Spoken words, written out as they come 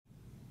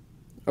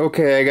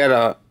Okay, I got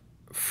a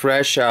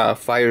fresh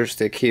Fire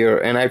Stick here,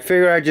 and I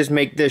figure I'd just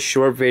make this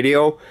short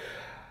video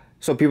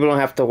so people don't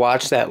have to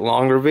watch that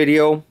longer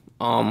video.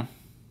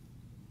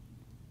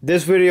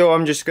 This video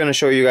I'm just gonna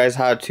show you guys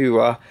how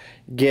to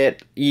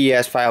get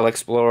ES File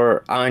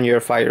Explorer on your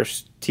Fire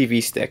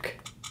TV stick,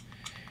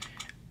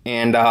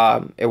 and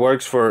it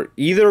works for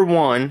either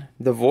one.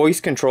 The voice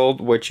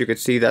controlled, which you could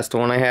see that's the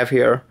one I have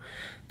here,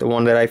 the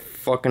one that I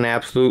fucking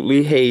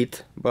absolutely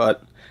hate,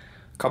 but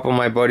a couple of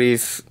my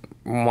buddies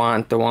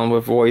want the one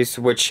with voice,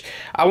 which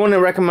I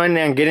wouldn't recommend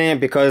on getting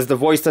it because the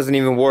voice doesn't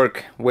even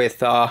work with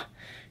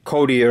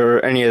KODI or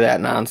any of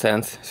that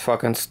nonsense. It's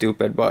fucking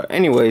stupid. But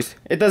anyways,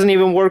 it doesn't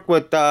even work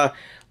with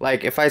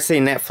like if I say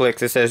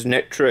Netflix, it says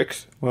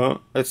Netflix.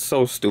 Well, it's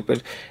so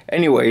stupid.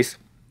 Anyways,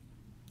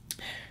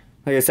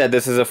 like I said,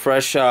 this is a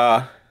fresh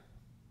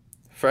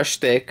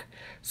stick.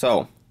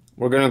 So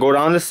we're gonna go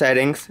down to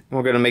settings and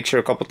we're gonna make sure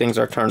a couple things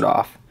are turned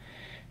off.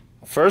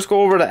 First,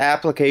 go over to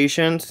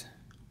applications.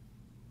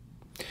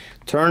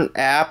 Turn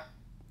app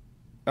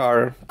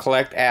or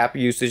collect app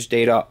usage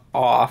data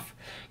off,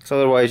 because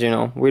otherwise,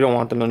 we don't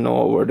want them to know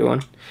what we're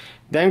doing.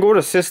 Then go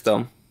to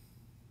system,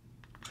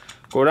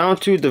 go down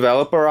to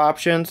developer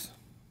options,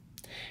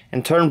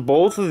 and turn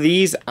both of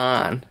these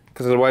on,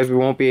 because otherwise we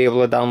won't be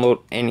able to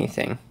download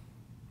anything.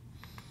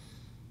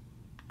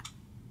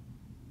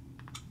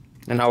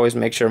 And always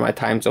make sure my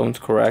time zone's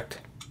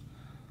correct.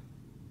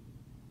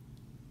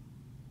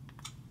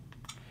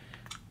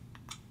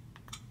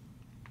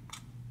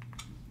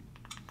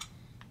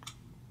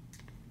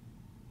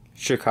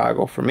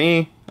 Chicago for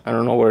me. I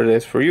don't know what it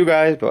is for you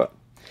guys, but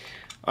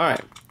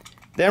alright.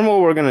 Then what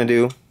we're gonna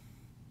do,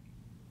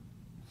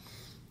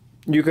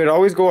 you could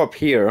always go up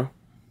here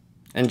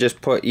and just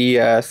put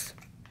ES,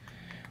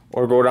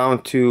 or go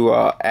down to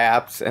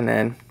apps and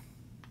then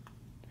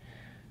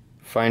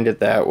find it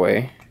that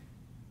way.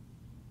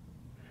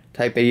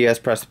 Type ES,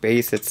 press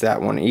space, it's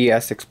that one,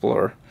 ES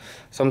Explorer.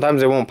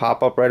 Sometimes it won't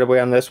pop up right away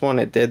on this one.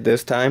 It did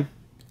this time,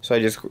 so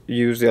I just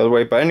used the other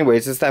way. But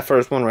anyways, it's that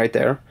first one right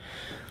there.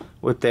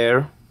 With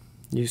there,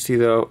 you see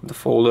the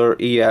folder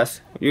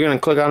ES. You're gonna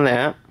click on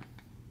that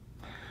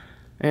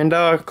and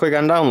click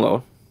on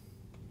download,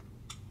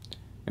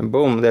 and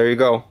boom, there you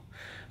go.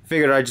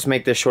 Figured I'd just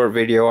make this short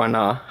video on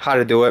how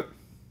to do it.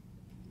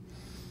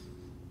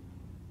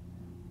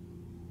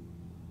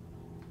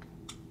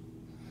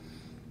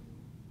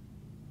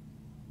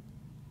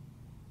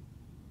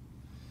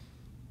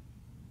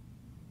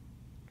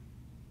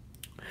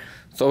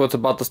 So it's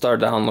about to start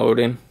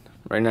downloading.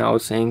 Right now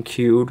it's saying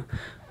queued.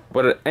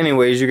 But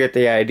anyways, you get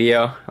the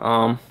idea.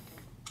 Yeah,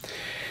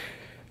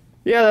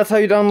 that's how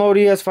you download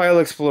ES File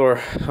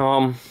Explorer.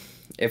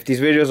 If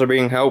these videos are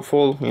being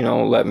helpful,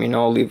 let me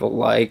know. Leave a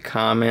like,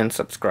 comment,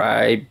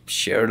 subscribe,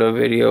 share the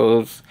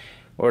videos,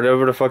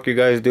 whatever the fuck you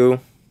guys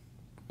do.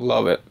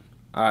 Love it.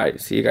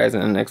 Alright, see you guys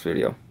in the next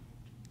video.